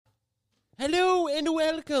Hello and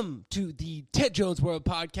welcome to the Ted Jones World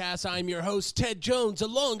Podcast. I'm your host, Ted Jones,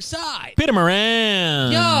 alongside Peter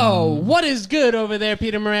Moran. Yo, what is good over there,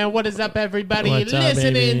 Peter Moran? What is up, everybody? What's up,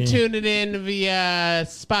 Listening, baby? tuning in via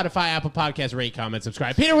Spotify, Apple Podcasts, rate, comment,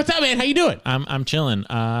 subscribe. Peter, what's up, man? How you doing? I'm chilling.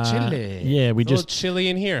 Chilly. Yeah, we It's a little just chilly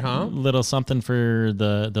in here, huh? little something for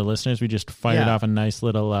the listeners. We just fired Yeah. off a nice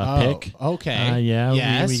little pic. Okay. Yeah.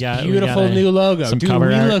 Yes. we got Beautiful we got new logo. some Dude, cover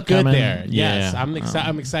we art look good coming. there. Yes. Yeah.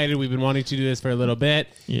 I'm excited. We've been wanting to do this for a little bit.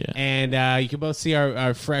 Yeah. And you can both see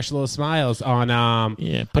our fresh little smiles on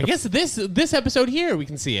Yeah, I guess this episode here we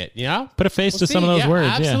can see it, you know? Put a face We'll to some of see. those words.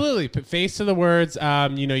 Absolutely. Put face to the words.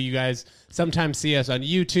 You guys sometimes see us on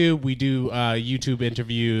YouTube. We do YouTube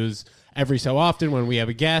interviews every so often when we have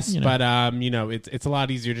a guest, You know. but it's a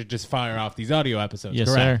lot easier to just fire off these audio episodes. Yes,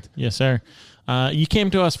 correct? sir. Yes, sir. You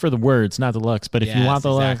came to us for the words, not the looks. But if you Yes, want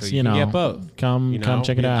the exactly. looks, You can get both. come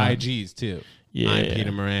check it We have out. IGs too. Yeah. I'm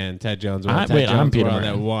Peter Moran, Ted Jones. I'm Ted Peter Jones Moran.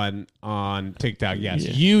 That one on TikTok. Yes,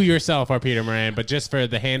 Yeah. you yourself are Peter Moran, but just for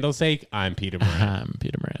the handle's sake, I'm Peter Moran. I'm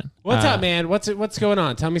Peter Moran. What's up, man? What's going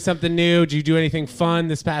on? Tell me something new. Did you do anything fun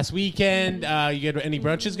this past weekend? You get any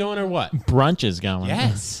brunches going or what? Brunch is going.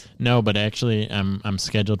 Yes. No, but actually, I'm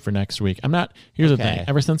scheduled for next week. I'm not. Here's the Okay. thing.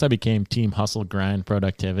 Ever since I became team hustle, grind,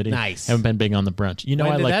 productivity, Nice. haven't been big on the brunch. You know,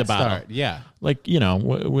 When I did like that the bottle. start? Yeah. Like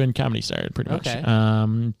when comedy started, pretty much.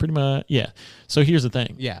 Okay. Pretty much. Yeah. So here's the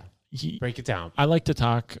thing. Yeah. He- Break it down. I like to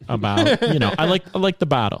talk about, I like the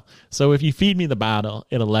bottle. So if you feed me the bottle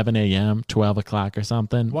at 11 a.m., 12 o'clock or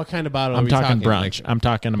something, What kind of bottle I'm are we talking talking? brunch. I'm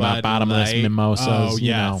talking about Bud bottomless Light? mimosas. Oh,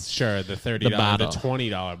 you know, yes, sure. The $30, the bottle. the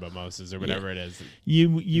 $20 mimosas or whatever it is.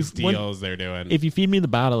 you These when- deals they're doing. if you feed me the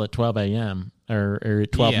bottle at 12 a.m. or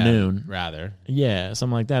at 12 Yeah, noon, rather. yeah,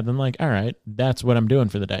 something like that, then like, all right, that's what I'm doing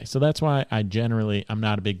for the day. So that's why I'm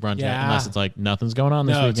not a big brunch guy Yeah. unless it's like nothing's going on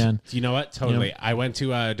this No, weekend. you know what? Totally. I went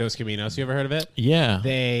to Dos Caminos. You ever heard of it? Yeah.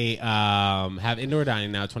 They have indoor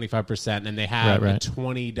dining now, 25%, and they have Right. a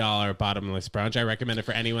 $20 bottomless brunch. I recommend it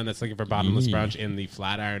for anyone that's looking for bottomless Yeah. brunch in the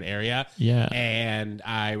Flatiron area. Yeah. And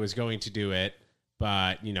I was going to do it,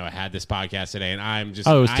 but, I had this podcast today, and I'm just...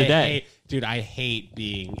 Oh, it was I today. I hate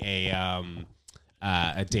being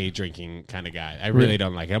a day drinking kind of guy. I really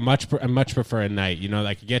don't like it. I much prefer a night.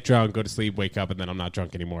 I could get drunk, go to sleep, wake up, and then I'm not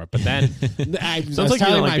drunk anymore. But then I was like you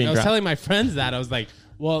don't like being drunk. telling my friends that. I was like,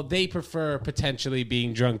 well, they prefer potentially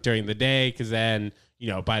being drunk during the day because then,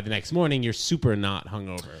 by the next morning, you're super not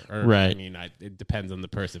hungover. Or, Right. I mean, it depends on the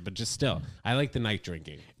person, but just still, I like the night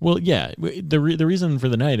drinking. Well, yeah. The reason for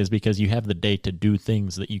the night is because you have the day to do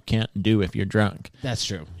things that you can't do if you're drunk. That's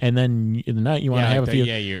true. And then in the night, you want to have a few.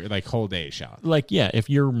 you're like whole day shot. Like, yeah, if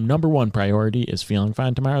your number one priority is feeling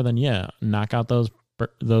fine tomorrow, then yeah, knock out those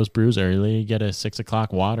brews early, get a 6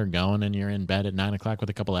 o'clock water going, and you're in bed at 9 o'clock with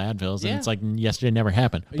a couple of Advils, Yeah. and it's like yesterday never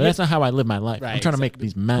happened. But Yeah. that's not how I live my life. Right, I'm trying to make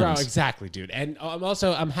these Bro, amends. exactly, dude. And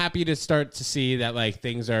I'm happy to start to see that like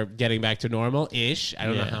things are getting back to normal-ish. I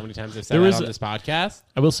don't know Yeah. how many times I've said There that was on this podcast,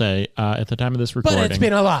 I will say, at the time of this but recording, it's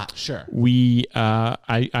been a lot. Sure. we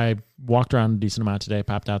I walked around a decent amount today,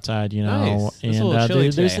 popped outside, Nice. It's a and little chilly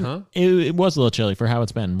there's today, huh? it was a little chilly for how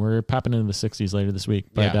it's been. We're popping into the 60s later this week,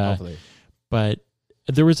 but hopefully. but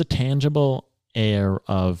there was a tangible air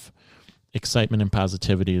of excitement and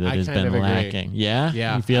positivity that I has kind been of agree. lacking. Yeah,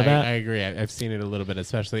 Yeah, you feel that? I agree. I've seen it a little bit,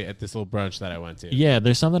 especially at this little brunch that I went to. Yeah,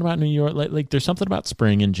 there's something about New York, like there's something about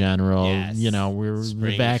spring in general. Yes. The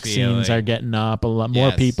Spring vaccines feeling. are getting up. A lot more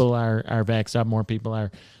Yes. people are vaxxed up. More people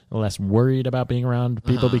are less worried about being around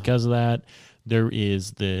people because of that. There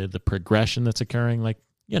is the progression that's occurring. Like,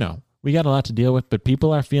 we got a lot to deal with, but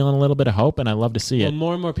people are feeling a little bit of hope, and I love to see Well, it.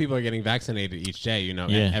 more and more people are getting vaccinated each day. Yeah.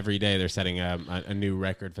 And every day they're setting a new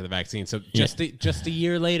record for the vaccine. So just a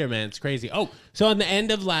year later, man, it's crazy. Oh, so on the end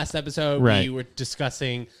of last episode, Right. we were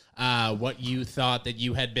discussing what you thought that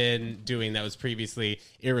you had been doing that was previously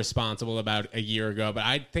irresponsible about a year ago. But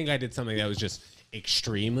I think I did something that was just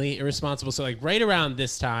extremely irresponsible. So like right around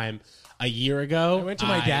this time, a year ago, I went to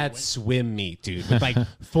my dad's swim meet, dude, with like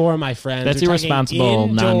 4 of my friends. That's We're talking irresponsible,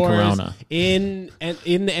 indoors, non-corona. in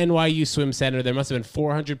the NYU Swim Center. There must have been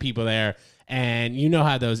 400 people there, and you know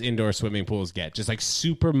how those indoor swimming pools get, just like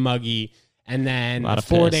super muggy. And then A lot of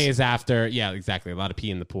 4 piss. days after, yeah, exactly, a lot of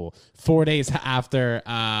pee in the pool. 4 days after,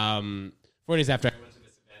 I went to this event,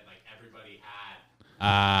 like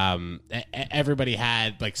everybody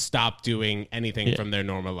had like stopped doing anything from their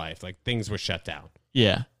normal life. Like things were shut down.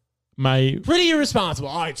 Yeah, Pretty irresponsible,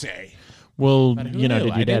 I'd say. well, But who did knew?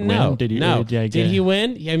 your I dad didn't win? know. Did No. Did Did he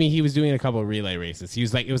win? Yeah, I mean, he was doing a couple of relay races. He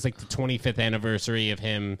was like, it was like the 25th anniversary of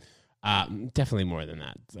him. Definitely more than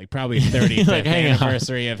that. It's like probably 35th Like, hang on.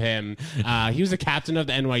 anniversary of him. He was the captain of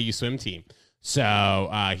the NYU swim team. So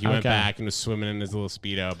he went Okay. back and was swimming in his little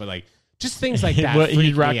Speedo. But like just things like that. What, he'd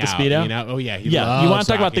freak rock me the out, Speedo? You know? Oh yeah. Yeah, you want to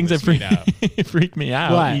talk about things that Speedo. freak me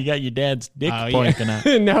out? What? You got your dad's dick Oh, pointing yeah.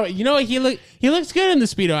 out. No, you know what? He looks good in the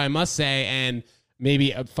Speedo, I must say, and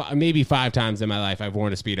maybe 5 times in my life I've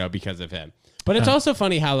worn a Speedo because of him. But it's also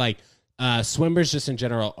funny how like swimmers just in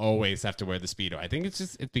general always have to wear the Speedo. I think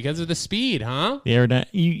it's because of the speed, huh? The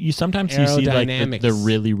you sometimes you see like the Aerodynamics.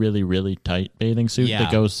 really, really, really tight bathing suit Yeah.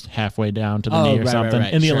 that goes halfway down to the Oh, knee or right, right, something.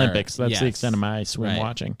 right. In the Sure. Olympics, that's the Yes. extent of my swim Right.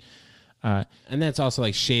 watching. And that's also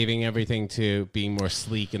like shaving everything to being more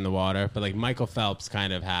sleek in the water. But like Michael Phelps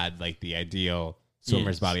kind of had like the ideal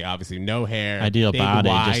swimmer's Yes. body. Obviously, no hair, Ideal big, body,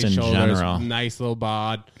 wide just in shoulders, general. nice little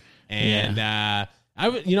bod, and I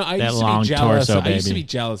would, I That used to long be jealous. torso, I used to baby. be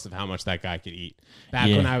jealous of how much that guy could eat. Back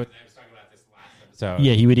Yeah. when I was talking about this last episode.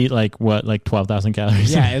 Yeah, he would eat like 12,000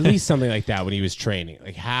 calories. Yeah, at least something like that when he was training.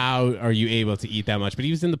 Like, how are you able to eat that much? But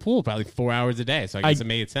he was in the pool probably 4 hours a day, so I guess it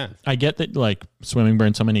made sense. I get that like swimming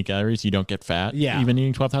burns so many calories, you don't get fat. Yeah. Even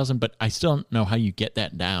eating 12,000, but I still don't know how you get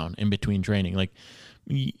that down in between training. Like,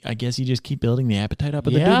 I guess you just keep building the appetite up.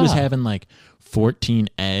 But the dude was Yeah. having like 14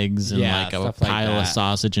 eggs and Yeah, like a stuff like pile of that.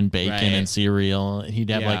 sausage and bacon Right. and cereal. He'd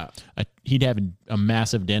have Yeah. he'd have a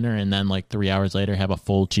massive dinner and then like 3 hours later have a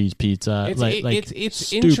full cheese pizza. It's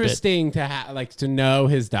stupid. interesting to to know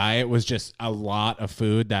his diet was just a lot of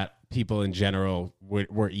food that people in general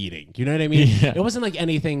were eating. You know what I mean? Yeah. It wasn't like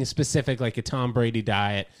anything specific, like a Tom Brady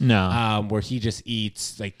diet. No. where he just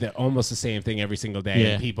eats like almost the same thing every single day, Yeah.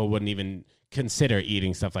 and people wouldn't even consider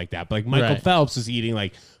eating stuff like that. But like Michael Right. Phelps was eating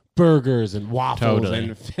like burgers and waffles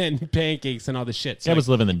Totally. and pancakes and all this shit. So That was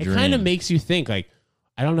living the It kind of dream. makes you think like,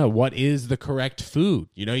 I don't know, what is the correct food?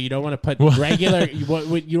 You don't want to put regular you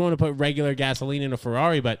don't want to put regular gasoline in a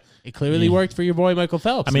Ferrari, but it clearly worked for your boy Michael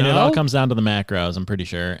Phelps. I mean, it no? all comes down to the macros, I'm pretty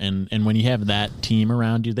sure. And when you have that team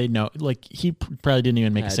around you, they know. Like, he probably didn't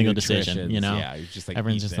even make a single decision, nutritions, you know? yeah, he's just like,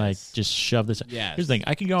 Everyone's eat just like, this. just shove this. Yes. Here's the thing.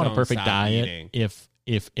 I could go on a Don't perfect stop diet eating. if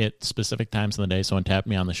at specific times in the day someone tapped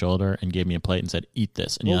me on the shoulder and gave me a plate and said, eat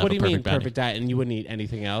this. And Well, you'll what do have you a mean perfect body. perfect diet? And you wouldn't eat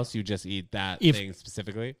anything else? You just eat that If- thing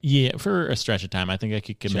specifically? Yeah, for a stretch of time, I think I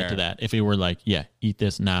could commit Sure. to that. If it were like, yeah, eat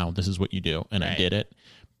this now, this is what you do, and I Right. did it.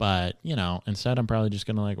 But, instead I'm probably just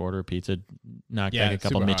going to like order a pizza, knock Yeah, back a it's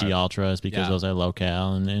couple super Michi hard. Ultras because Yeah. those are low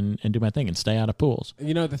cal and do my thing and stay out of pools.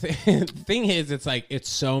 The thing is, it's like it's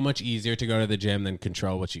so much easier to go to the gym than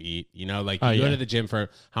control what you eat. Like you Oh, go yeah. to the gym for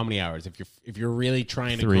how many hours? If you're really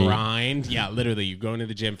trying to 3. grind, yeah, literally, you go into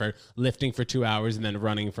the gym for lifting for 2 hours and then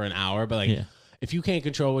running for an hour. But like, Yeah. if you can't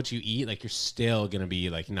control what you eat, like you're still gonna be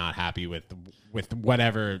like not happy with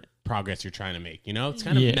whatever progress you're trying to make. It's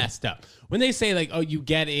kind of Yeah. messed up when they say like, oh, you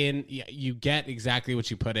get exactly what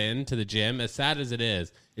you put into the gym. As sad as it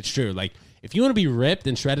is, it's true. Like if you want to be ripped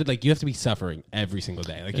and shredded, like you have to be suffering every single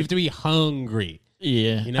day. Like you have to be hungry.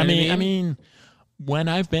 Yeah. You know I what I mean, mean? when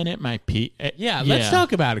I've been at my peak. Yeah, let's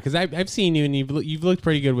talk about it because I've seen you and you've looked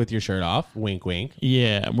pretty good with your shirt off. Wink, wink.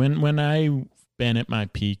 Yeah. When I've been at my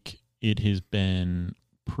peak, it has been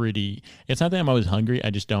pretty. It's not that I'm always hungry. I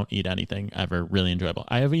just don't eat anything ever really enjoyable.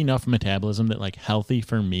 I have enough metabolism that like healthy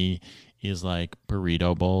for me is like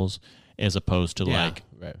burrito bowls as opposed to like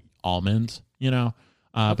right. almonds,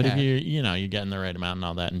 But if Okay. you're getting the right amount and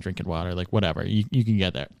all that and drinking water, like whatever, you can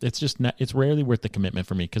get there. It's just not, it's rarely worth the commitment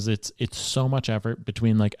for me because it's so much effort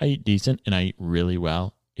between like I eat decent and I eat really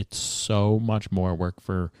well. It's so much more work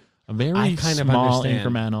for a very I kind of small understand.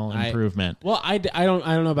 incremental improvement. Well, I don't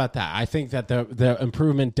know about that. I think that the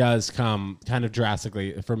improvement does come kind of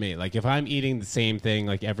drastically for me. Like if I'm eating the same thing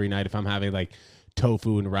like every night, if I'm having like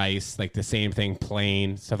tofu and rice, like the same thing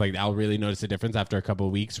plain, stuff like that, I'll really notice a difference after a couple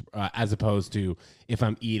of weeks as opposed to if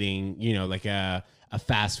I'm eating, like a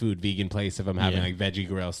fast food vegan place, if I'm having like veggie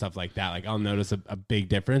grill, stuff like that, like I'll notice a big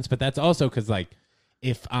difference. But that's also because like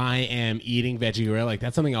if I am eating veggie grill, like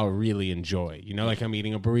that's something I'll really enjoy. Like I'm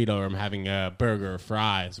eating a burrito or I'm having a burger or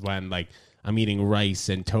fries when like I'm eating rice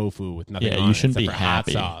and tofu with nothing on you it shouldn't be except for hot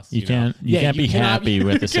happy. sauce. You can't be happy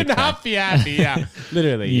with the You six cannot pack. be happy, yeah.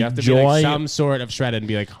 Literally. You have to be Enjoy- like some sort of shredded and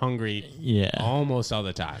be like hungry Yeah. almost all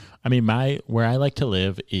the time. I mean, where I like to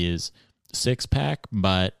live is 6-pack,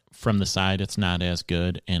 but from the side it's not as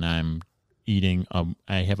good, and I'm eating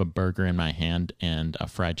I have a burger in my hand and a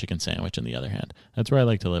fried chicken sandwich in the other hand. That's where I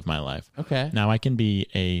like to live my life. Okay. Now I can be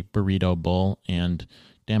a burrito bull and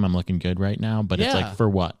damn, I'm looking good right now, but it's Yeah. like for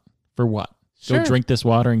what? For what? Sure. Go drink this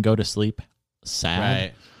water and go to sleep? Sad.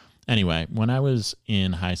 Right. Anyway, when I was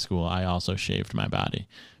in high school, I also shaved my body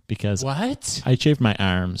because What? I shaved my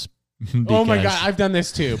arms. Oh my because God, I've done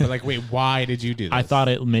this too. But like, wait, why did you do this? I thought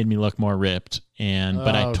it made me look more ripped,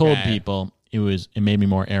 but I told Okay. people it made me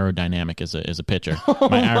more aerodynamic as a pitcher.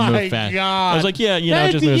 My arm my moved fast. God. I was like, yeah,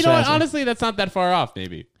 just moves you know what? faster. Honestly, that's not that far off.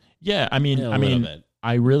 Maybe. Yeah, A little bit.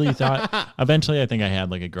 I really thought. Eventually, I think I had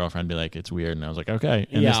like a girlfriend be like, "It's weird," and I was like, "Okay."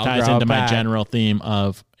 And Yeah, this I'll ties grow into my back. general theme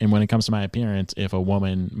of, and when it comes to my appearance, if a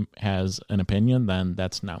woman has an opinion, then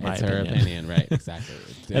that's not my It's her opinion, right? Exactly.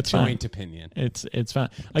 It's a That's fine. joint opinion. It's fine.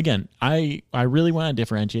 Again, I really want to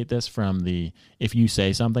differentiate this from the if you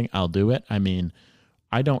say something, I'll do it. I mean,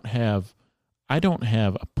 I don't have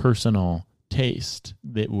a personal taste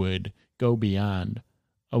that would go beyond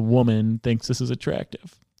a woman thinks this is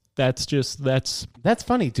attractive. That's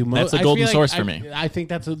funny. That's the golden source for me. I think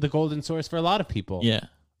that's the golden source for a lot of people. yeah.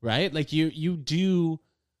 Right? Like you do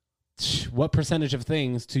what percentage of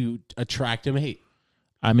things to attract a mate?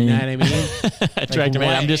 I mean, You know what I mean? attractive.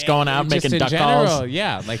 Like, I'm just going out just making in duck general, calls.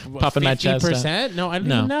 Yeah, like puffing my chest out. 50%? No, I don't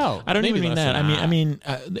even know. I don't Maybe even mean less that. than I mean,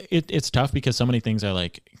 it's tough because so many things are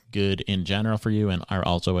like good in general for you and are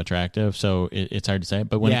also attractive. So it's hard to say.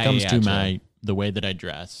 But when it comes to the way that I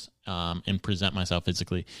dress and present myself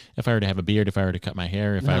physically, if I were to have a beard, if I were to cut my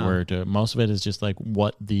hair, if I were to, most of it is just like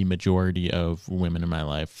what the majority of women in my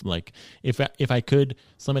life, like if I could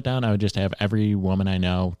slim it down, I would just have every woman I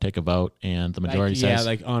know take a vote and the majority says,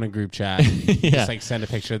 like on a group chat, Yeah. just like send a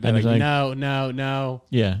picture. They're And like, it's like- no.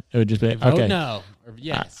 yeah, it would just be, Vote okay, no. Or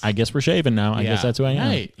yes. I guess we're shaving now. I guess that's who I am.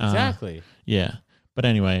 Right, exactly. Yeah. But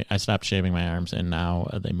anyway, I stopped shaving my arms and now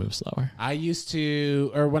they move slower. I used to,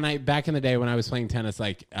 or back in the day when I was playing tennis,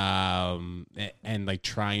 like, and like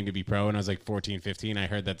trying to be pro, and I was like 14, 15, I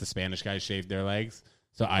heard that the Spanish guys shaved their legs.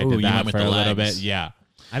 So I Ooh, did you that went with for the a little legs. bit. Yeah.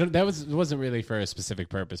 It wasn't really for a specific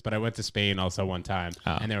purpose, but I went to Spain also one time,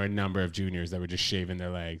 and there were a number of juniors that were just shaving their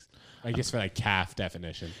legs. I guess for like calf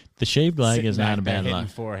definition. The shaved leg Sitting is not back a there bad hitting leg.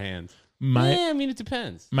 forehands. My I mean, it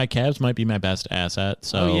depends. my calves might be my best asset.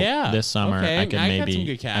 So this summer Okay. I could I got some maybe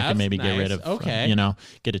good calves. get Nice. rid of Okay.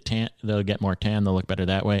 get a tan. They'll get more tan. They'll look better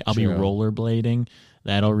that way. I'll be True. rollerblading.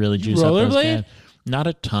 That'll really juice up those rollerblade? calves. Not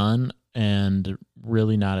a ton, and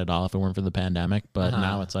really not at all if it weren't for the pandemic. But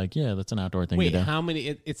now it's like, yeah, that's an outdoor thing Wait, to do. how many?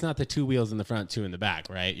 It's not the 2 wheels in the front, 2 in the back,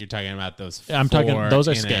 right? You're talking about those. I'm talking. Those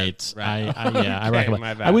are in a- skates. right. I Okay, recommend.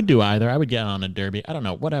 my bad. I would do either. I would get on a derby. I don't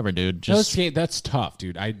know. Whatever, dude. Just That's tough,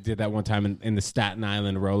 dude. I did that one time in the Staten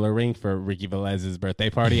Island roller rink for Ricky Velez's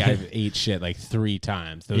birthday party. I ate shit like 3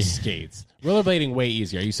 times. Those skates. Rollerblading way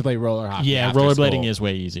easier. I used to play roller hockey. yeah, after rollerblading school. is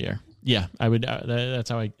way easier. Yeah, I would. That's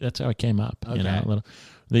how I came up. You know, Okay. a little.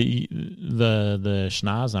 The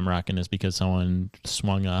schnoz I'm rocking is because someone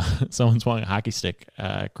swung a hockey stick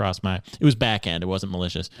across my. It was backhand. It wasn't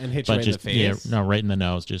malicious. And hit you right in the face? Yeah, no, right in the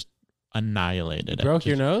nose. Just annihilated it. Broke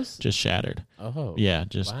your nose? Just shattered. Oh, Yeah,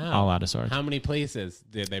 just wow. all out of sorts. How many places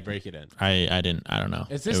did they break it in? I don't know.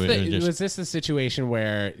 Is this It was just- was this the situation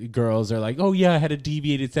where girls are like, oh yeah, I had a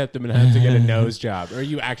deviated septum and I had to get a nose job, or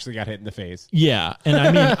you actually got hit in the face? Yeah, and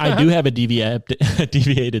I mean, I do have a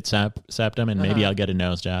deviated septum, and maybe I'll get a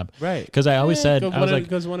nose job. Right. Because I always said, I was like,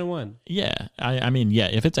 goes 1 and 1. yeah, I mean, yeah,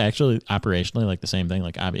 if it's actually operationally like the same thing,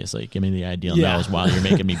 like obviously, give me the ideal Yeah. nose while you're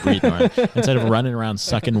making me breathe more. Instead of running around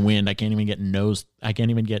sucking wind, I can't even get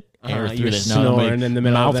air through You're this nose. I'm snoring like, in the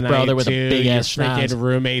middle mouth of the brother night with too. a big Your ass schnoz. freaking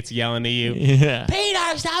roommates yelling at you. Yeah.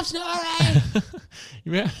 Peter, stop snoring!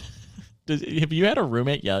 Yeah. Have you had a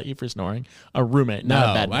roommate yell at you for snoring? A roommate,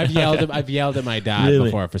 not a bed. I've yelled at my dad Really?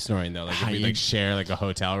 before for snoring though. Like if we you- like share like a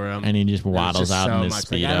hotel room, And he just There's waddles just out so in his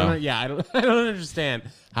much. Like, Speedo. I don't understand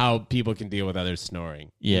how people can deal with others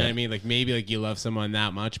snoring. You know Yeah. what I mean? Like maybe like you love someone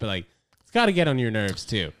that much, but like it's got to get on your nerves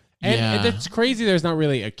too. And Yeah. it's crazy. There's not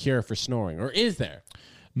really a cure for snoring, or is there?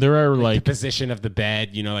 There are The like position of the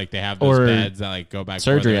bed, you know, like they have those Or beds that like go back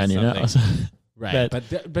surgery further or on you know. something. Right,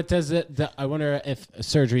 That- but does it? I wonder if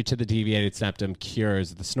surgery to the deviated septum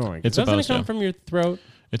cures the snoring. 'Cause It's doesn't it supposed come to. from your throat?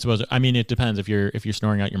 It's supposed to, I mean, it depends if you're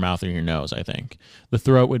snoring out your mouth or your nose. I think the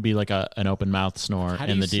throat would be like an open mouth snore, How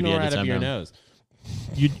do and you the snore deviated out of septum. your nose?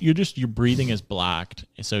 Your breathing is blocked,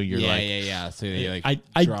 so you're like. Yeah. So you're like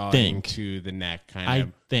I drawing think- to the neck, kind I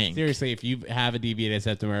of. think. Seriously, if you have a deviated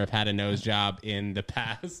septum or have had a nose job in the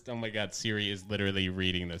past, oh my God, Siri is literally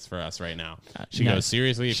reading this for us right now. She nice. goes,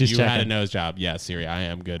 seriously, if She's you had a checking. nose job, yeah, Siri, I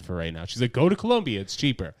am good for right now. She's like, go to Colombia, it's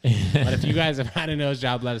cheaper. But if you guys have had a nose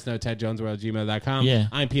job, let us know, tedjonesworld@gmail.com. Yeah.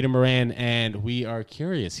 I'm Peter Moran, and we are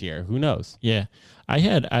curious here. Who knows? Yeah, I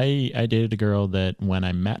dated a girl that when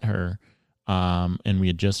I met her, and we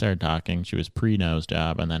had just started talking, she was pre-nose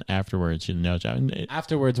job, and then afterwards she had a nose job,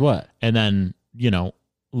 Afterwards, what? and then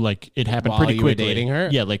like it happened While pretty you were quickly. dating her?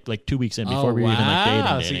 Yeah, like 2 weeks in before we were even like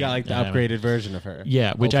dating. So you got like the It happened. upgraded version of her.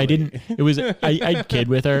 Yeah, which I Hopefully. didn't. It was I kidded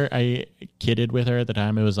with her. I kidded with her at the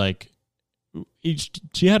time. It was like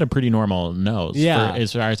she had a pretty normal nose. Yeah.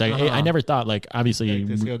 As far as I never thought, like, obviously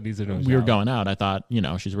we were going out. I thought,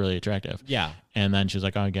 she's really attractive. Yeah. And then she was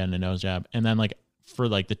like, oh, I'm getting a nose job. And then like for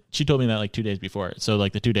like she told me that like 2 days before. So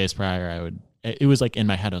like the 2 days prior, it was like in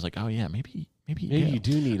my head, I was like, oh yeah, maybe you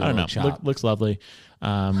do need I don't know. chop. Looks lovely.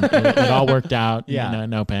 It all worked out. Yeah.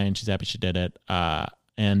 No pain. She's happy she did it.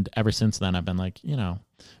 And ever since then I've been like,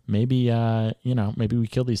 maybe we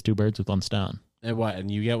kill these two birds with one stone. And what? And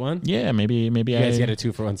you get one? Yeah, maybe You guys I get a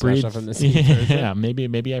 2-for-1 breathe. special from this. Yeah,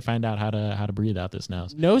 maybe I find out how to breathe out this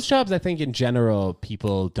nose. Nose jobs, I think in general,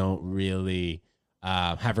 people don't really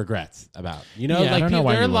have regrets about. Yeah, like I don't know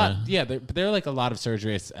why there are a you lot. would. Yeah, there are like a lot of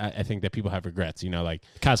surgeries. I think that people have regrets. Like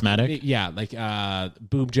Cosmetic. yeah, like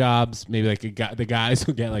boob jobs. Maybe like the guys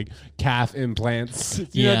who get like calf implants.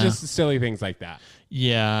 Yeah. Just silly things like that.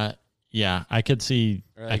 Yeah, I could see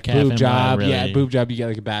Or a like calf boob implant job. really- Yeah, boob job. You get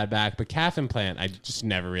like a bad back, but calf implant, I just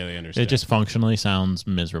never really understood. It just functionally sounds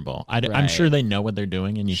miserable. I'm Right. sure they know what they're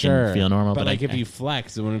doing, and you Sure. can feel normal. but But like if you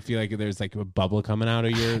flex, it wouldn't feel like there's like a bubble coming out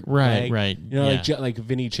of your Right, leg. right, Like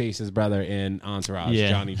Vinny Chase's brother in Entourage, Yeah.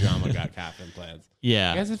 Johnny Drama got calf implants. I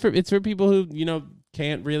yeah, guess it's for people who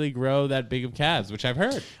can't really grow that big of calves, which I've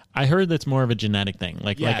heard. I heard that's more of a genetic thing.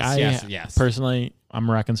 Yes. Personally,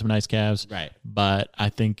 I'm rocking some nice calves, Right. but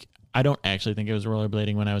I don't actually think it was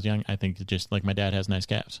rollerblading when I was young. I think it's just like my dad has nice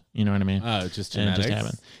calves. You know what I mean? Oh, just And it genetics. just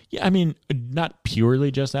happened. Yeah, I mean, not purely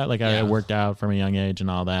just that. Like I Yeah. worked out from a young age and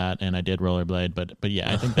all that, and I did rollerblade. But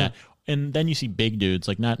yeah, I think that. And then you see big dudes,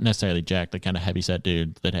 like not necessarily jacked, like kind of heavy set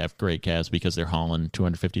dudes that have great calves because they're hauling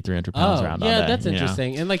 250, 300 pounds around all day. yeah, that's you know?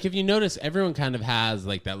 interesting. And like if you notice, everyone kind of has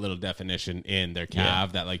like that little definition in their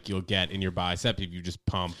calf that like you'll get in your bicep if you just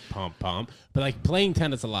pump. But like playing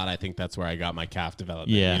tennis a lot, I think that's where I got my calf development.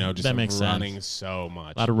 Yeah, just that makes running sense. so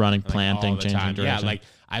much. A lot of running, Like, all planting, the changing time. direction. Yeah, like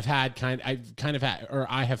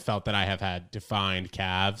I have felt that I have had defined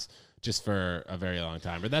calves just for a very long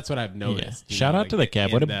time. But that's what I've noticed. you Shout know, out like to the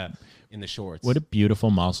calf. in the shorts. What a beautiful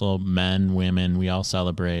muscle. Men, women, we all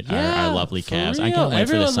celebrate our lovely for calves. I real. can't wait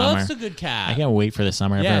Everyone for the summer. loves a good calf. I can't wait for the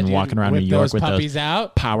summer. Yeah, Everyone dude, walking around New whip York those with puppies those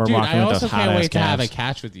out. power Dude, walking I with also those can't hot-ass wait to have a calves.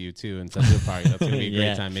 catch with you too in Central Park. That's gonna be a great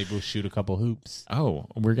Yeah. time. Maybe we'll shoot a couple hoops. Oh,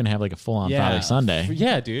 we're gonna have like a full-on Father Sunday.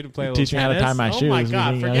 Yeah, dude. Play a little Teach me how to tennis. tie my Oh my shoes.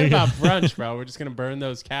 god, You know? forget about brunch, bro. We're just gonna burn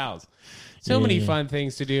those cows. So many Yeah. fun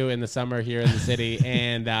things to do in the summer here in the city,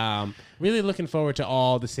 and really looking forward to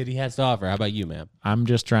all the city has to offer. How about you, man? I'm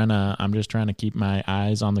just trying to keep my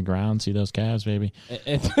eyes on the ground, see those calves, baby.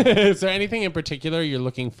 Is there anything in particular you're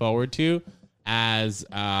looking forward to as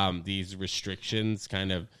these restrictions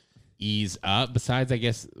kind of ease up? Besides, I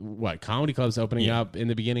guess, what comedy clubs opening up in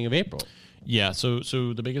the beginning of April? Yeah. So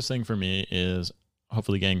the biggest thing for me is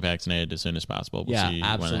hopefully getting vaccinated as soon as possible. We'll see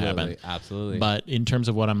when it happens. Absolutely. But in terms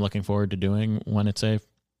of what I'm looking forward to doing when it's safe,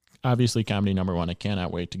 obviously comedy number one. I cannot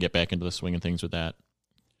wait to get back into the swing of things with that.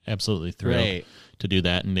 Absolutely thrilled Great. to do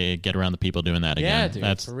that and to get around the people doing that Yeah, again.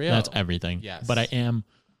 dude, for real. That's everything. Yes. But I am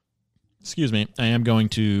going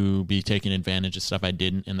to be taking advantage of stuff I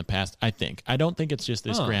didn't in the past. I don't think it's just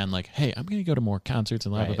this grand like, hey, I'm going to go to more concerts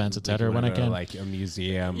and live events, etc. when I can. like a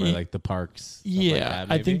museum or like the parks. stuff Yeah,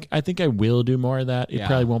 like that, maybe? I think I will do more of that. It Yeah.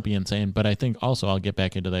 probably won't be insane, but I think also I'll get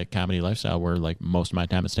back into that comedy lifestyle where like most of my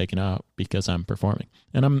time is taken up because I'm performing,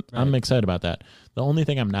 and I'm excited about that. The only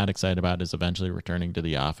thing I'm not excited about is eventually returning to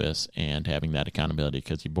the office and having that accountability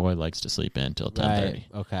because your boy likes to sleep in till 10:30.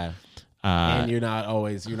 Okay. And you're not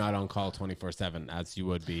on call 24/7 as you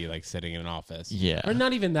would be like sitting in an office. Yeah. Or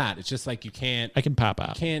not even that. It's just like you can't. I can pop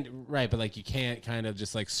out. But like you can't kind of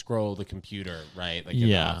just like scroll the computer, right? Like in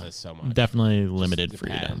the office so much. Definitely limited Just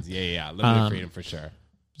freedom. depends. Yeah. Limited freedom for sure.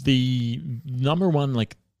 The number one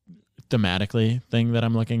like thematically thing that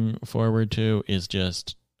I'm looking forward to is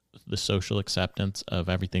just the social acceptance of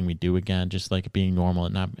everything we do again, just like being normal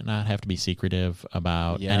and not have to be secretive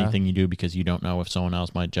about anything you do because you don't know if someone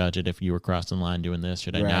else might judge it. If you were crossing the line doing this,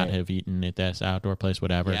 should I not have eaten at this outdoor place,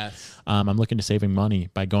 whatever. Yes. I'm looking to saving money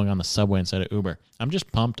by going on the subway instead of Uber. I'm just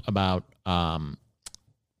pumped about,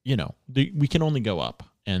 we can only go up.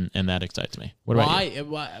 And that excites me. What about you?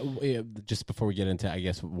 Why, just before we get into, I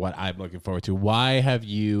guess, what I'm looking forward to, why have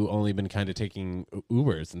you only been kind of taking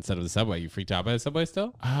Ubers instead of the subway? You freaked out by the subway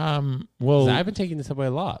still? 'Cause I've been taking the subway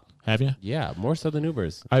a lot. Have you? Yeah, more so than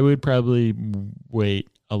Ubers. I would probably wait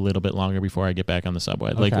a little bit longer before I get back on the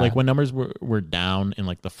subway. Like when numbers were down in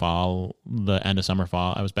like the fall, the end of summer,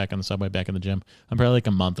 fall, I was back on the subway, back in the gym. I'm probably like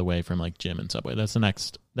a month away from like gym and subway. That's the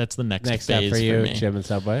next step phase for you, me. gym and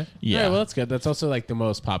subway. Yeah. All right, well, that's good. That's also like the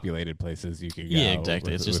most populated places you could go. Yeah,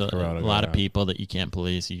 exactly. It's just a Corona lot going of on. people that you can't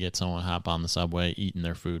police. You get someone hop on the subway, eating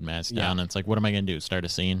their food, mask down, and it's like, what am I going to do? Start a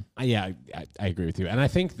scene? Yeah, I agree with you. And I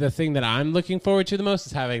think the thing that I'm looking forward to the most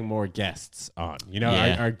is having more guests on. You know,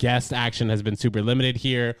 Yeah. our guest action has been super limited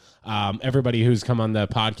here. Everybody who's come on the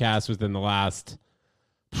podcast within the last,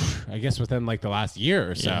 I guess within like the last year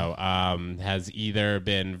or so, has either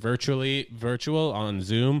been virtual on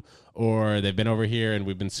Zoom, or they've been over here, and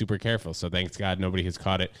we've been super careful. So thanks God nobody has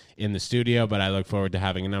caught it in the studio, but I look forward to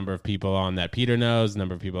having a number of people on that Peter knows, a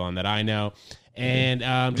number of people on that I know. And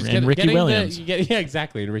just And Ricky getting Williams. yeah,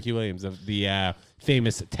 exactly. And Ricky Williams of the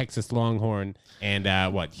famous Texas Longhorn and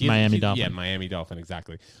Miami Dolphin. Yeah, Miami Dolphin,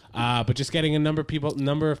 exactly. But just getting a number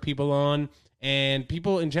of people on, and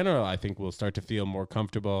people in general, I think, will start to feel more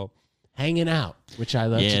comfortable hanging out, which I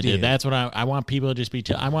love to do. Dude, that's what I want people to just be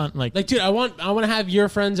chill. I want like dude, I want to have your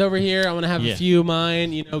friends over here. I want to have a few of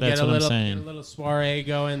mine. You know, That's get what I'm a saying. little soiree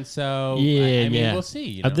going. So yeah, I mean, we'll see.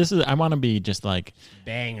 You know? I want to be just like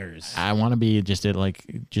bangers. I want to be just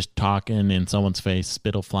just talking in someone's face,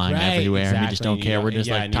 spittle flying Right, everywhere, and we just exactly. don't care. We're just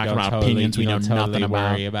Yeah, like and you talking don't about totally- opinions we you know don't totally nothing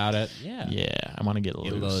about. worry about it. Yeah. Yeah, I want to get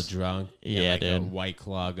Get a little loose. drunk. Yeah, like a dude. White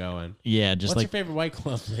Claw going. Yeah, just What's like your favorite White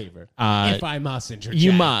Claw flavor? If I must interject.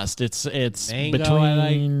 you must. It's Mango, between I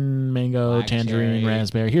like. mango, Black tangerine, cherry.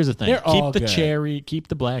 raspberry. Here's the thing: They're all keep the good. cherry, keep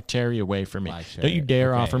the black cherry away from me. Black Don't you cherry.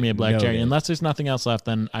 dare Okay, offer me a black cherry noted. unless there's nothing else left.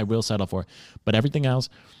 Then I will settle for it. But everything else,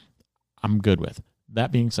 I'm good with.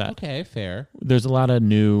 That being said, Okay, fair. there's a lot of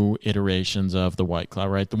new iterations of the White Claw,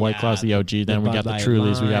 right? The White Claw's the OG. Then we Bud got the Light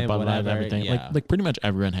Trulies. We got Lime, Bud Light, whatever, everything. yeah. Like pretty much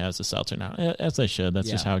everyone has a seltzer now, as they should. That's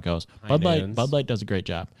just Yeah. how it goes. High Bud noons. Light does a great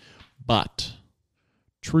job. But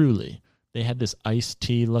Truly, they had this iced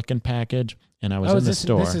tea looking package, and I was in the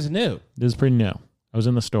store. This is new. This is pretty new. I was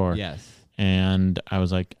in the store. Yes. And I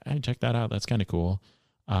was like, hey, check that out. That's kind of cool.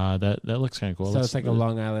 That looks kind of cool. So it's like a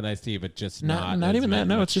Long Island iced tea, but just not as even that.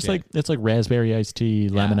 No, much it's just shit. it's like raspberry iced tea,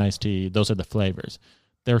 lemon iced tea. Those are the flavors.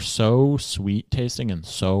 They're so sweet tasting and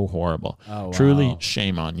so horrible. Oh, wow. Truly,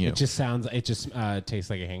 shame on you. It just tastes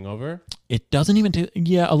like a hangover. It doesn't even taste.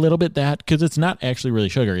 Yeah, a little bit that because it's not actually really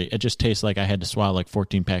sugary. It just tastes like I had to swallow like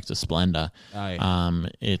 14 packs of Splenda.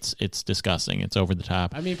 It's disgusting. It's over the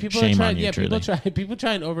top. I mean, people shame try. on you, Yeah, truly. people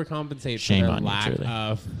try and overcompensate Shame for on their you, lack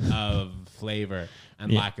truly. of flavor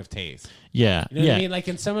and lack of taste. Yeah, You know what yeah. I mean? Like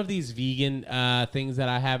in some of these vegan things that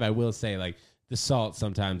I have, I will say like the salt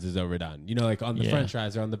sometimes is overdone. You know, like on the Yeah. French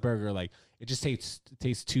fries or on the burger, like it just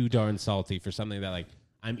tastes too darn salty for something that like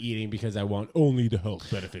I'm eating because I want only the health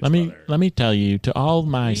benefits. Let me tell you to all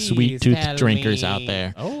my Please sweet tooth tell drinkers me. out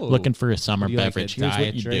there Oh. looking for a summer Do you like a beverage. Here's what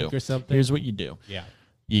diet you drink do. or something? Here's what you do. Yeah.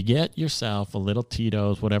 You get yourself a little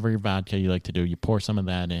Tito's, whatever your vodka you like to do. You pour some of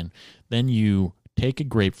that in. Then you take a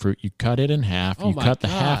grapefruit, you cut it in half. Oh you my cut the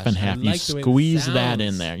half in gosh, I half. You like the way it squeeze that sounds.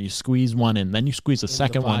 in there. You squeeze one in. Then you squeeze the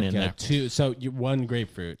second one in there. One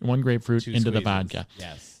grapefruit. One grapefruit Two into the squeezes. vodka.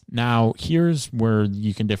 Yes. Now, here's where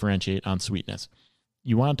you can differentiate on sweetness.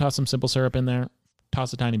 You want to toss some simple syrup in there?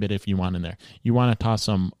 Toss a tiny bit if you want in there. You want to toss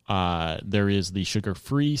some, there is the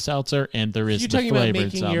sugar-free seltzer, and there is You're the talking about flavored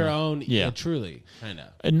making seltzer. your own, Yeah. truly, kind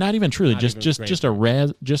of. Not even truly, Not just even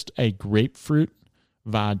just a grapefruit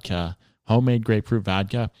vodka, homemade grapefruit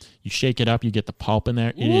vodka. You shake it up, you get the pulp in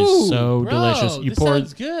there. It is Ooh, so bro, delicious. You this pour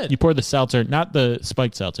sounds good. You pour the seltzer, not the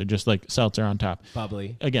spiked seltzer, just like seltzer on top.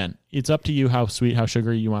 Bubbly. Again, it's up to you how sweet, how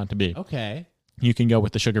sugary you want it to be. Okay. You can go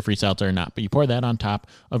with the sugar-free seltzer or not, but you pour that on top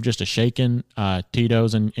of just a shaken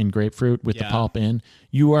Tito's and grapefruit with the Yeah. pulp in.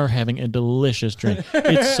 You are having a delicious drink.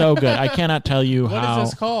 It's so good. I cannot tell you What how. is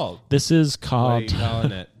this called? This is What are called. you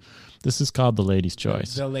calling it? This is called the Lady's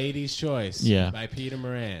Choice. The Lady's Choice. Yeah. By Peter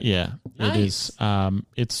Moran. Yeah, Nice. it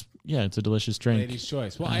is. It's a delicious drink. Lady's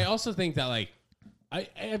Choice. Well, I also think that like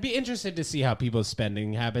I'd be interested to see how people's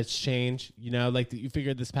spending habits change. You know, like you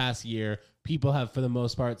figured this past year, people have for the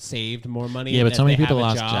most part saved more money. Yeah, but if so many they have people a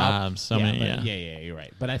lost job. jobs. So many, yeah, you're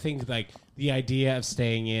right. But I think like the idea of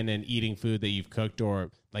staying in and eating food that you've cooked,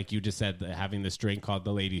 or like you just said, having this drink called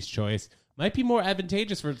the Lady's Choice, might be more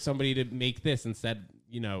advantageous for somebody to make this instead.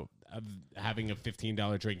 You know, of having a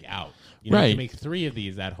 $15 drink out. You know, you Right. can make 3 of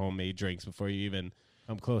these at homemade drinks before you even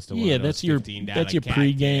I'm close to one Yeah, of those that's your 15 down that's a your cat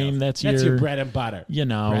pregame. tails. That's your your bread and butter. You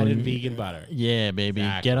know, bread and vegan butter. Yeah, baby.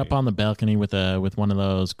 Exactly. Get up on the balcony with one of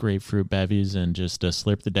those grapefruit bevies and just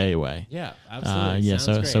slurp the day away. Yeah, absolutely. Yeah,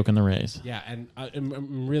 Sounds great. soak in the rays. Yeah, and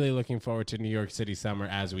I'm really looking forward to New York City summer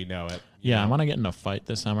as we know it. Yeah, I want to get in a fight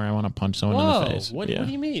this summer. I want to punch someone in the face. What Yeah.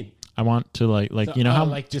 do you mean? I want to like So, you know how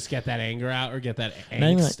like just get that anger out or get that Not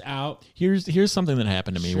even angst out. here's something that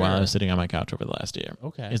happened to me while I Sure. was sitting on my couch over the last year.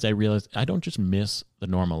 Okay. Is I realized I don't just miss the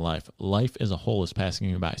normal life. Life as a whole is passing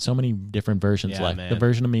me by. So many different versions. Yeah, Like man. the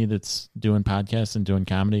version of me that's doing podcasts and doing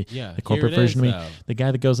comedy. Yeah, The corporate here it version is, of me. though. The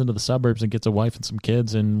guy that goes into the suburbs and gets a wife and some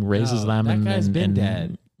kids and raises No, them. that and guy's and, been and-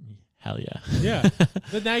 dead. Hell yeah. Yeah,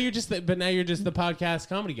 but now you're just the podcast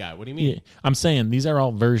comedy guy. What do you mean? Yeah, I'm saying these are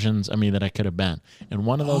all versions of me that I could have been, and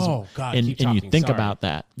one of those. Oh, God, and, keep and you talking. think Sorry. about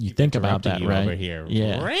that. You Keep think about that, interrupting you right? over here.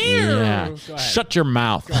 Yeah, Go yeah. ahead. Shut your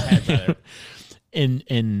mouth. Go ahead, brother.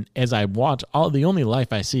 And as I watch, the only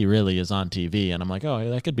life I see really is on TV, and I'm like, oh,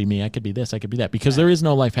 that could be me. I could be this. I could be that. Because there is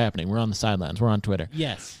no life happening. We're on the sidelines. We're on Twitter.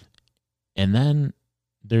 Yes. And then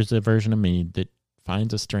there's a version of me that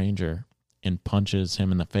finds a stranger and punches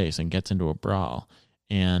him in the face and gets into a brawl,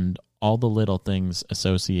 and all the little things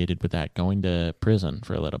associated with that, going to prison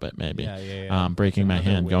for a little bit, maybe, Yeah. breaking my Another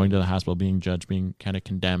hand, win. going to the hospital, being judged, being kind of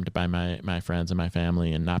condemned by my friends and my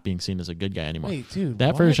family, and not being seen as a good guy anymore. Wait, dude.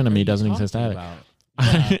 That what version of are me you doesn't talking exist either. about?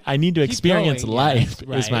 Yeah. I need to Keep experience going, life,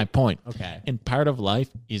 yes, is my right. point. Okay. And part of life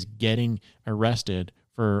is getting arrested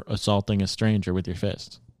for assaulting a stranger with your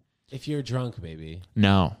fists. If you're drunk, baby.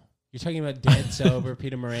 No. You're talking about dead sober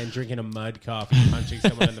Peter Moran drinking a mud coffee, punching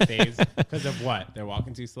someone in the face because of what? They're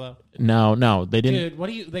walking too slow? No, they didn't. Dude, what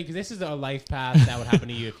do you like? This is a life path that would happen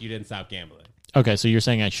to you if you didn't stop gambling. Okay, so you're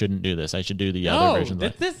saying I shouldn't do this. I should do the other version.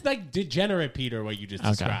 This like degenerate Peter, what you just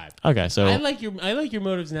described. Okay, so I like your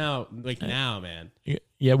motives now, now, man. yeah,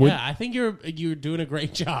 Yeah, I think you're doing a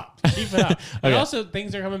great job. Keep it up. And Okay. also,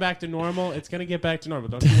 things are coming back to normal. It's gonna get back to normal.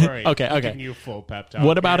 Don't you worry. Okay. I'm giving you a full pep talk.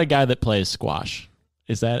 what about here. a guy that plays squash?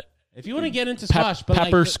 Is that If you want to get into squash, but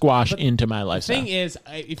pepper like, squash but into my the lifestyle? thing is,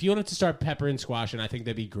 if you wanted to start pepper and squash, and I think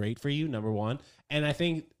that'd be great for you, number one. And I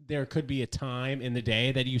think there could be a time in the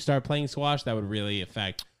day that you start playing squash that would really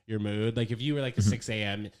affect your mood. Like if you were like Mm-hmm. a 6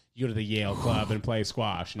 a.m., you go to the Yale Club and play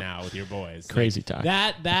squash now with your boys. Crazy Like, talk.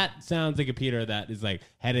 That sounds like a Peter that is like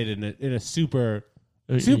headed in a super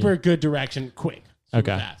yeah. good direction, quick. Super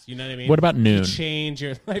Okay. fast. You know what I mean? What about noon? You change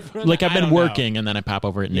your life. Like I've I been don't know. working and then I pop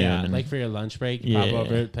over at noon. Yeah, and, like for your lunch break, you pop Yeah.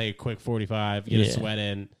 over, play a quick 45, get a Yeah. sweat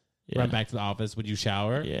in, Yeah. run back to the office. Would you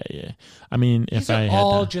shower? yeah. I mean, These if are I had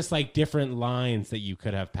all to, just like different lines that you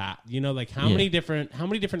could have passed. You know, like how Yeah. many different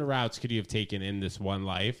routes could you have taken in this one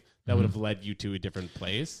life that would have led you to a different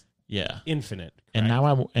place? yeah. Infinite. And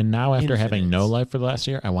correct? now after having no Infinites. life for the last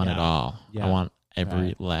year, I want it Yeah. all. Yeah. I want every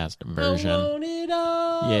Right. last I version. want it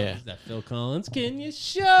all. Yeah. Is that Phil Collins? Can you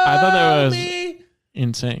show thought that was- me?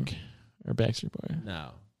 In Sync or Backstreet Boy.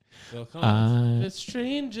 No. Phil Collins. The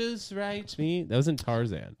strangers write me. That was in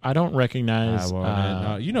Tarzan. I don't recognize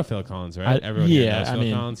You know Phil Collins, right? Everyone yeah, here knows I Phil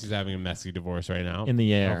mean- Collins. He's having a messy divorce right now. In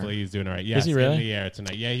the Air. Hopefully he's doing all right. Yes, he really? in the air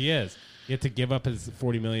tonight. Yeah, he is. He had to give up his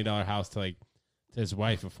 $40 million house to his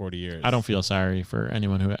wife of 40 years. I don't feel sorry for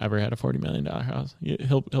anyone who ever had a $40 million house.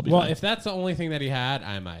 He'll be Well, fine. if that's the only thing that he had,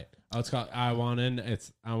 I might. Oh, it's called I Want to Know.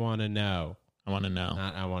 I want to know.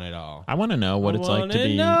 Not I Want It All. I want to know what it's like to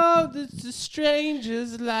be. know the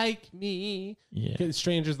strangers like me. Yeah. 'Cause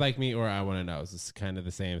strangers like me or I Want to Know. It's kind of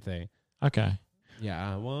the same thing. Okay.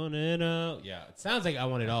 Yeah, I want to know. Yeah, it sounds like I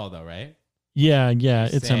Want It All, though, right? Yeah.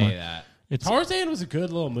 It's Say similar. that. It's. Tarzan was a good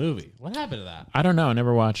little movie. What happened to that? I don't know. I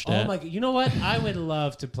never watched Oh it. my! You know what? I would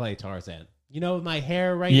love to play Tarzan. You know, with my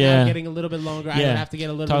hair right Yeah. now getting a little bit longer, I would have to get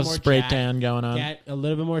a little Toss bit more spray jacked, tan going on. get a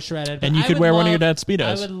little bit more shredded. And but you I could would wear one of love- your dad's I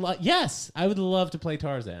Speedos. would yes, I would love to play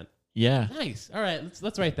Tarzan. Yeah. Nice. All right,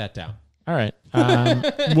 let's write that down. All right.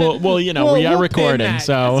 Well, we are we'll pin recording, that.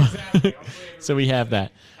 so Yes, exactly. Hopefully so we have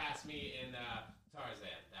that. Pass me in Tarzan.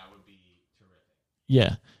 That would be terrific.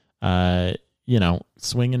 Yeah.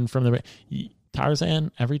 Swinging from the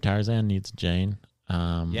Tarzan. Every Tarzan needs Jane.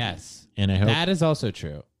 Yes, And that is also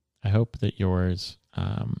true. I hope that yours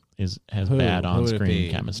has Who? bad Who would it on-screen be?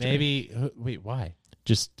 chemistry. Maybe. Wait, why?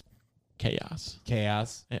 Just chaos.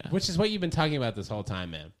 Chaos. Yeah. Which is what you've been talking about this whole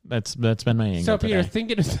time, man. That's been my angle So, Peter,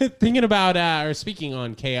 today. thinking about or speaking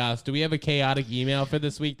on chaos, do we have a chaotic email for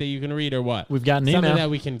this week that you can read, or what? We've got an Something email. that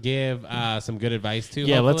we can give some good advice to.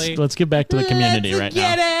 Yeah, hopefully. let's give back to the community right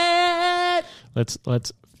get now. it.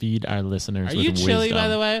 Let's feed our listeners Are with you chilly, wisdom. by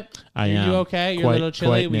the way? I Are am. you okay? You're Quite- a little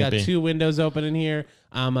chilly. quite We got nippy. 2 windows open in here.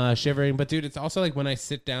 I'm shivering. But dude, it's also like when I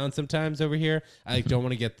sit down sometimes over here, I like don't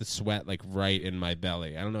want to get the sweat like right in my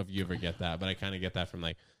belly. I don't know if you ever get that, but I kind of get that from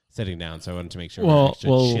like sitting down. So I wanted to make sure we're extra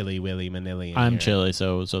chilly willy manilly. I'm chilly,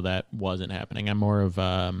 so that wasn't happening. I'm more of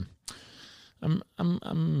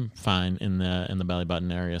I'm fine in the belly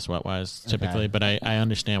button area sweat wise typically, but I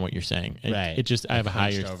understand what you're saying. It just I have a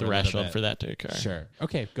higher threshold for that to occur. Sure.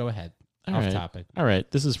 Okay, go ahead. Off topic. All right.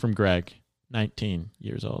 This is from Greg, 19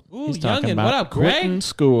 years old. Ooh, He's talking youngin'. about What up, Greg? quitting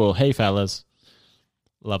school. Hey, fellas.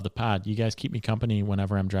 Love the pod. You guys keep me company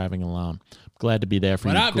whenever I'm driving alone. Glad to be there for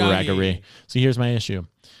What you, up, Gregory. doggy? So here's my issue.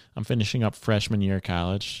 I'm finishing up freshman year of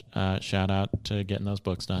college. Shout out to getting those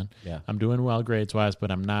books done. Yeah. I'm doing well grades-wise,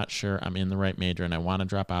 but I'm not sure I'm in the right major, and I want to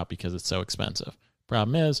drop out because it's so expensive.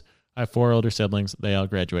 Problem is, I have 4 older siblings. They all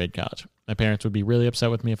graduated college. My parents would be really upset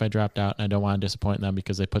with me if I dropped out, and I don't want to disappoint them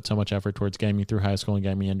because they put so much effort towards getting me through high school and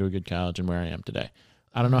getting me into a good college and where I am today.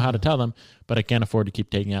 I don't know how to tell them, but I can't afford to keep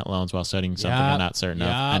taking out loans while studying something I'm not certain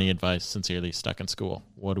of. Any advice? Sincerely, stuck in school.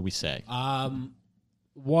 What do we say?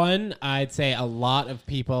 One, I'd say a lot of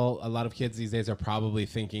kids these days are probably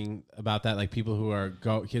thinking about that. Like people who are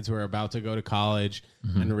kids who are about to go to college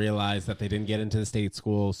and realize that they didn't get into the state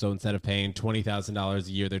school. So instead of paying $20,000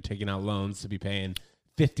 a year, they're taking out loans to be paying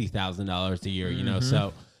 $50,000 a year, you know?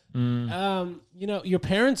 So, you know, your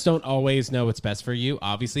parents don't always know what's best for you,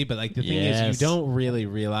 obviously. But like the thing is, you don't really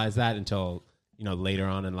realize that until, you know, later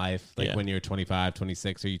on in life, like when you're 25,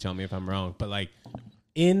 26, or you tell me if I'm wrong. But like,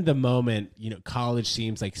 in the moment, you know, college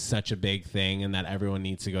seems like such a big thing and that everyone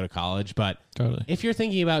needs to go to college. But if you're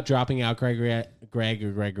thinking about dropping out, Greg,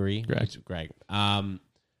 you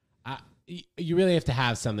really have to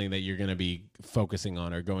have something that you're going to be focusing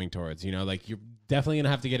on or going towards, you know, like you're definitely going to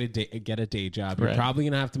have to get a day job. You're probably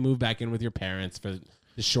going to have to move back in with your parents for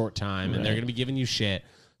the short time and they're going to be giving you shit.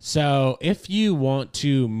 So if you want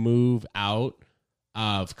to move out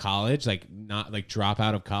of college, like not like drop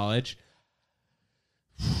out of college,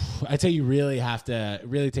 I'd say you really have to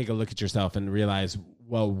really take a look at yourself and realize,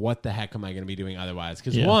 well, what the heck am I going to be doing otherwise?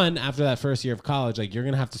 Because one, after that first year of college, like you're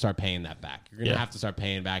going to have to start paying that back. You're going to have to start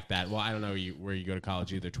paying back that. Well, I don't know where you go to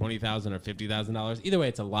college, either $20,000 or $50,000. Either way,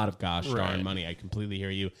 it's a lot of gosh darn money. I completely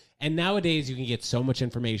hear you. And nowadays, you can get so much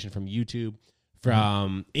information from YouTube,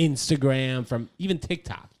 from Instagram, from even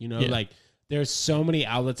TikTok. You know, like there's so many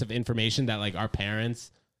outlets of information that like our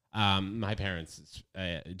parents. My parents,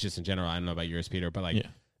 just in general, I don't know about yours, Peter, but like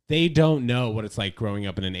they don't know what it's like growing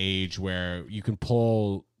up in an age where you can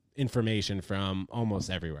pull information from almost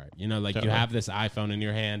everywhere. You know, like you have this iPhone in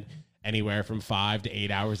your hand anywhere from 5 to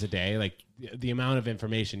 8 hours a day. Like the amount of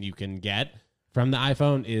information you can get from the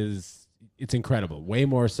iPhone it's incredible. Way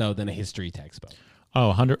more so than a history textbook.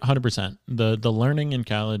 Oh, 100%. The learning in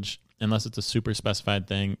college, unless it's a super specified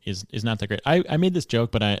thing, is not that great. I made this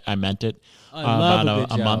joke, but I meant it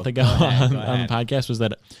about a month ago on the podcast, was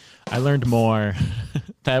that I learned more.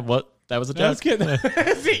 That was a joke. That's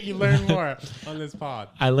good. You learned more on this pod.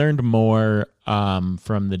 I learned more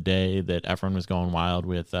from the day that everyone was going wild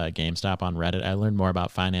with GameStop on Reddit. I learned more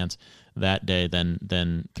about finance that day than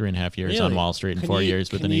 3.5 years on Wall Street and 4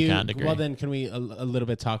 years with an econ degree. Well, then can we a little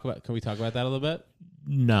bit talk about that a little bit?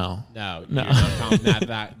 No. You're not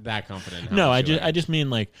that confident. No, I just mean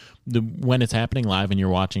like when it's happening live and you're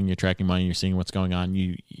watching, you're tracking money, you're seeing what's going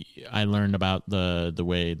on. I learned about the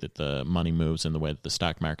way that the money moves and the way that the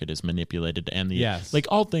stock market is manipulated, and like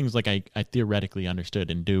all things like I theoretically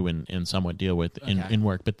understood and do and somewhat deal with in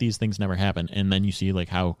work, but these things never happen. And then you see like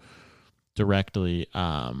how directly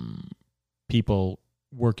people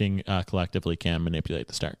working collectively can manipulate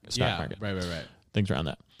the stock market. Right. Things around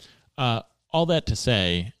that. All that to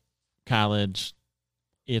say, college,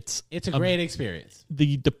 it's a great experience.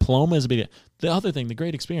 The diploma is a big. The other thing, the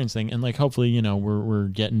great experience thing, and like hopefully, you know, we're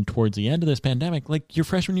getting towards the end of this pandemic. Like your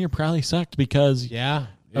freshman year probably sucked because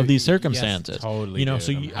of these circumstances. Yes, totally. You know,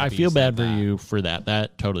 so I feel bad for you for that.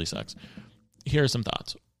 That totally sucks. Here are some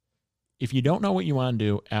thoughts. If you don't know what you want to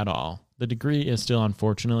do at all, the degree is still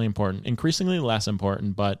unfortunately important, increasingly less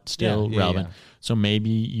important, but still relevant. Yeah. So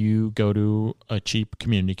maybe you go to a cheap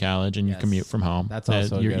community college and you commute from home. That's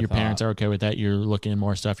also your parents are okay with that. You're looking at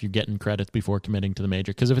more stuff. You're getting credits before committing to the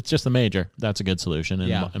major. Because if it's just the major, that's a good solution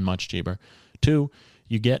and much cheaper. 2,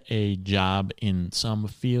 you get a job in some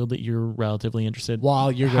field that you're relatively interested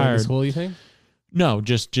while you're going to school, you think? No,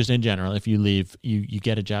 just in general. If you leave, you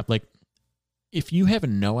get a job. Like, if you have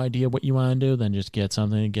no idea what you want to do, then just get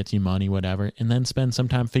something that gets you money, whatever, and then spend some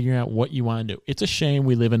time figuring out what you want to do. It's a shame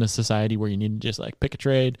we live in a society where you need to just like pick a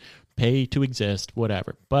trade, pay to exist,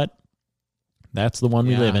 whatever. But That's the one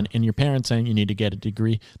we live in. And your parents saying you need to get a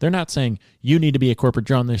degree. They're not saying you need to be a corporate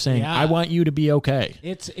drone. They're saying, I want you to be okay.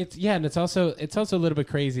 It's and it's also a little bit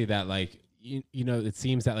crazy that like you know, it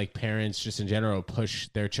seems that like parents just in general push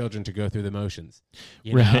their children to go through the motions.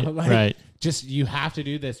 You know? Like, right. Just you have to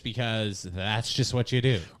do this because that's just what you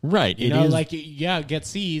do. Right. You know, like get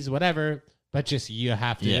C's, whatever, but just you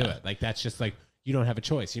have to do it. Like that's just like you don't have a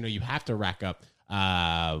choice. You know, you have to rack up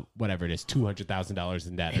whatever it is, $200,000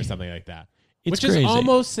 in debt or something like that. It's which crazy. is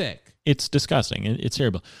almost sick. It's disgusting. It's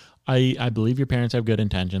terrible. I believe your parents have good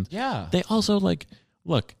intentions. Yeah. They also like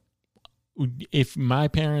look. If my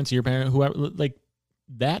parents, your parent, whoever, like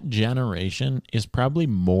that generation is probably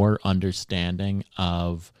more understanding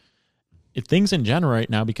of things in general right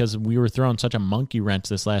now because we were thrown such a monkey wrench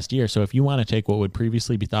this last year. So if you want to take what would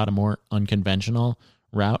previously be thought a more unconventional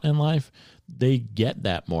route in life, they get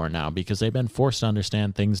that more now because they've been forced to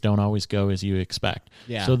understand things don't always go as you expect.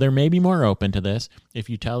 Yeah. So they're maybe more open to this. If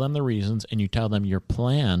you tell them the reasons and you tell them your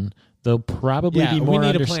plan, they'll probably be more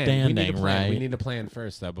understanding, right? We need a plan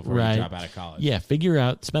first, though, before we drop out of college. Yeah, figure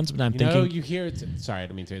out, spend some time thinking. You know, you hear it. Sorry, I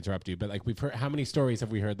don't mean to interrupt you, but like we've heard, how many stories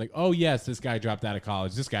have we heard? Like, oh yes, this guy dropped out of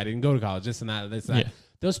college. This guy didn't go to college. This and that. This and that. Yeah.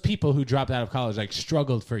 Those people who dropped out of college like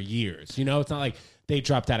struggled for years. You know, it's not like they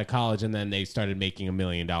dropped out of college and then they started making $1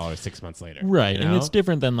 million 6 months later. Right, you know? and it's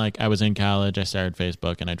different than like I was in college, I started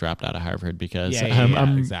Facebook, and I dropped out of Harvard because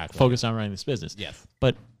I'm exactly. focused on running this business. Yes.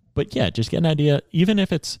 But yeah, just get an idea. Even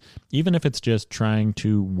if it's just trying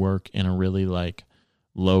to work in a really like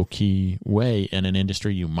low key way in an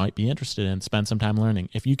industry you might be interested in, spend some time learning.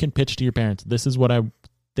 If you can pitch to your parents, this is what I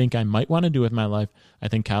think I might want to do with my life. I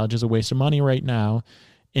think college is a waste of money right now.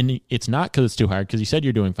 And it's not because it's too hard, because you said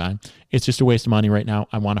you're doing fine. It's just a waste of money right now.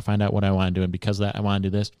 I want to find out what I want to do. And because of that, I want to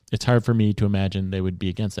do this. It's hard for me to imagine they would be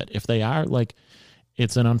against that. If they are, like,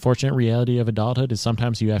 it's an unfortunate reality of adulthood is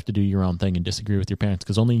sometimes you have to do your own thing and disagree with your parents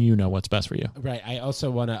because only you know what's best for you. Right. I also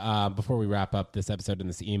want to, before we wrap up this episode and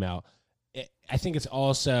this email, I think it's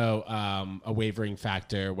also a wavering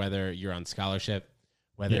factor whether you're on scholarship,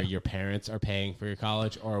 whether your parents are paying for your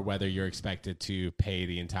college, or whether you're expected to pay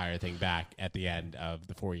the entire thing back at the end of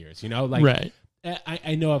the 4 years. You know, like right.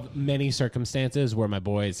 I know of many circumstances where my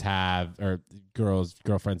boys have, or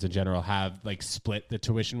girlfriends in general, have like split the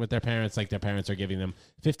tuition with their parents. Like their parents are giving them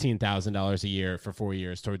 $15,000 a year for 4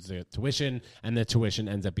 years towards the tuition, and the tuition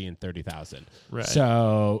ends up being $30,000. Right.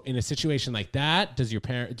 So in a situation like that, do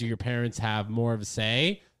your parents have more of a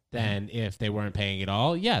say than if they weren't paying at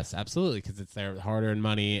all? Yes, absolutely, because it's their hard-earned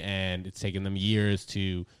money and it's taken them years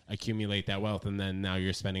to accumulate that wealth, and then now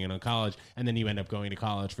you're spending it on college, and then you end up going to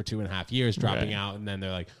college for 2.5 years, dropping out, and then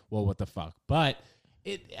they're like, well, what the fuck? But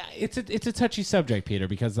it's a touchy subject, Peter,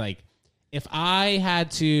 because like if I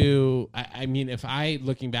had to,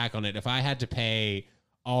 looking back on it, if I had to pay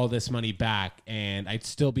all this money back and I'd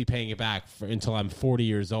still be paying it back until I'm 40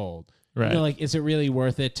 years old, right. You know, like, is it really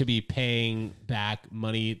worth it to be paying back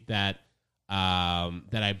money that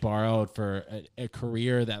I borrowed for a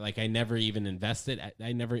career that like I never even invested?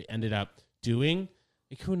 I never ended up doing.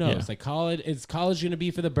 Like, who knows? Yeah. Like, is college going to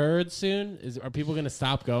be for the birds soon? Are people going to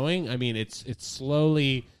stop going? I mean, it's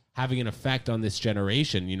slowly having an effect on this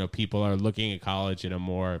generation. You know, people are looking at college in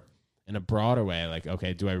a broader way. Like,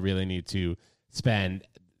 okay, do I really need to spend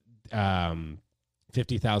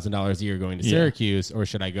 $50,000 a year going to Syracuse, or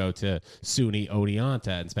should I go to SUNY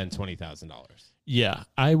Oneonta and spend $20,000? Yeah,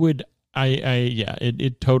 I would.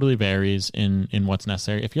 It totally varies in what's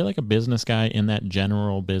necessary. If you're like a business guy in that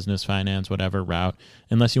general business, finance, whatever route,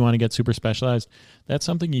 unless you want to get super specialized, that's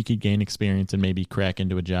something you could gain experience and maybe crack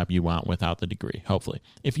into a job you want without the degree, hopefully.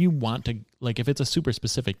 If you want to, like, if it's a super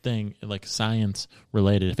specific thing, like science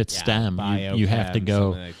related, if it's STEM, you have to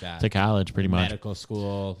go to college pretty much. Medical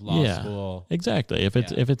school, law school. Exactly. If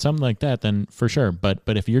it's something like that, then for sure. But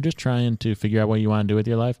if you're just trying to figure out what you want to do with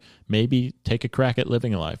your life, maybe take a crack at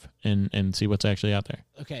living a life and see what's actually out there.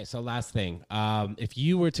 Okay, so last thing. If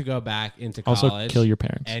you were to go back into college... Also, kill your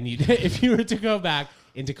parents. And if you were to go back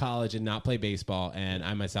into college and not play baseball, and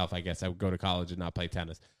I myself, I guess I would go to college and not play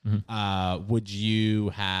tennis, would you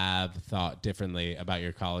have thought differently about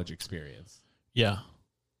your college experience? Yeah,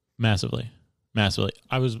 massively.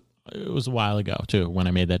 It was a while ago, too, when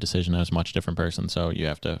I made that decision. I was a much different person, so you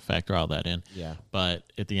have to factor all that in. Yeah. But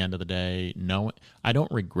at the end of the day, no, I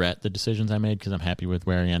don't regret the decisions I made because I'm happy with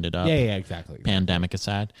where I ended up. Yeah, exactly. Pandemic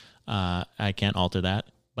aside, I can't alter that.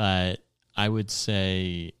 But I would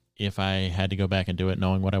say if I had to go back and do it,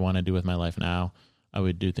 knowing what I want to do with my life now, I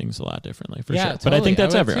would do things a lot differently, for sure. Totally. But I think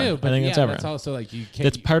that's everyone. Too, I think that's everyone. That's also like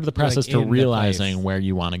it's part of the process to realizing where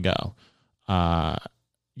you want to go.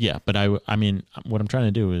 Yeah, but I mean, what I'm trying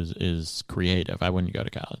to do is creative. I wouldn't go to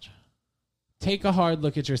college. take a hard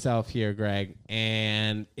look at yourself here, Greg.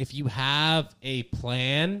 And if you have a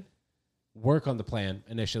plan, work on the plan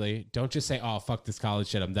initially. Don't just say, oh, fuck this college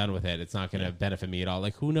shit, I'm done with it. It's not going to benefit me at all.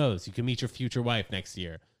 Like, who knows? You can meet your future wife next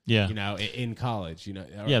year. Yeah. You know, in college, you know.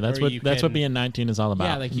 Yeah, that's what being 19 is all about.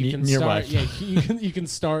 Yeah, like you can start. Yeah, you can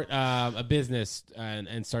start a business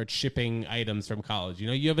and start shipping items from college. You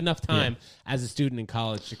know, you have enough time as a student in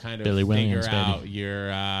college to kind of figure out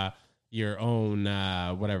your own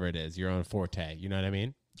whatever it is, your own forte. You know what I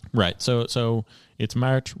mean? Right. So it's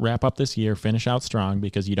March. Wrap up this year. Finish out strong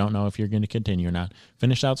because you don't know if you're going to continue or not.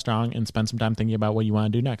 Finish out strong and spend some time thinking about what you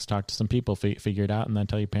want to do next. Talk to some people, figure it out, and then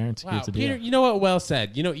tell your parents. Wow, here's the Peter, deal. you know what? Well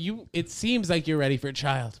said. You know, it seems like you're ready for a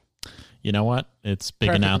child. You know what? It's big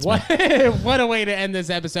Perfect. announcement. What a way to end this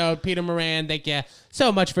episode. Peter Moran, thank you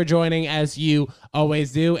so much for joining, as you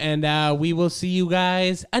always do. And we will see you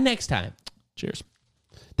guys next time. Cheers.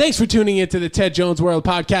 Thanks for tuning in to the Ted Jones World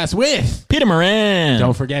Podcast with Peter Moran.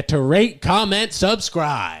 Don't forget to rate, comment,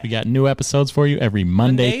 subscribe. We got new episodes for you every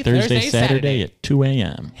Monday, Thursday, Saturday at 2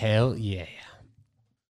 a.m. Hell yeah.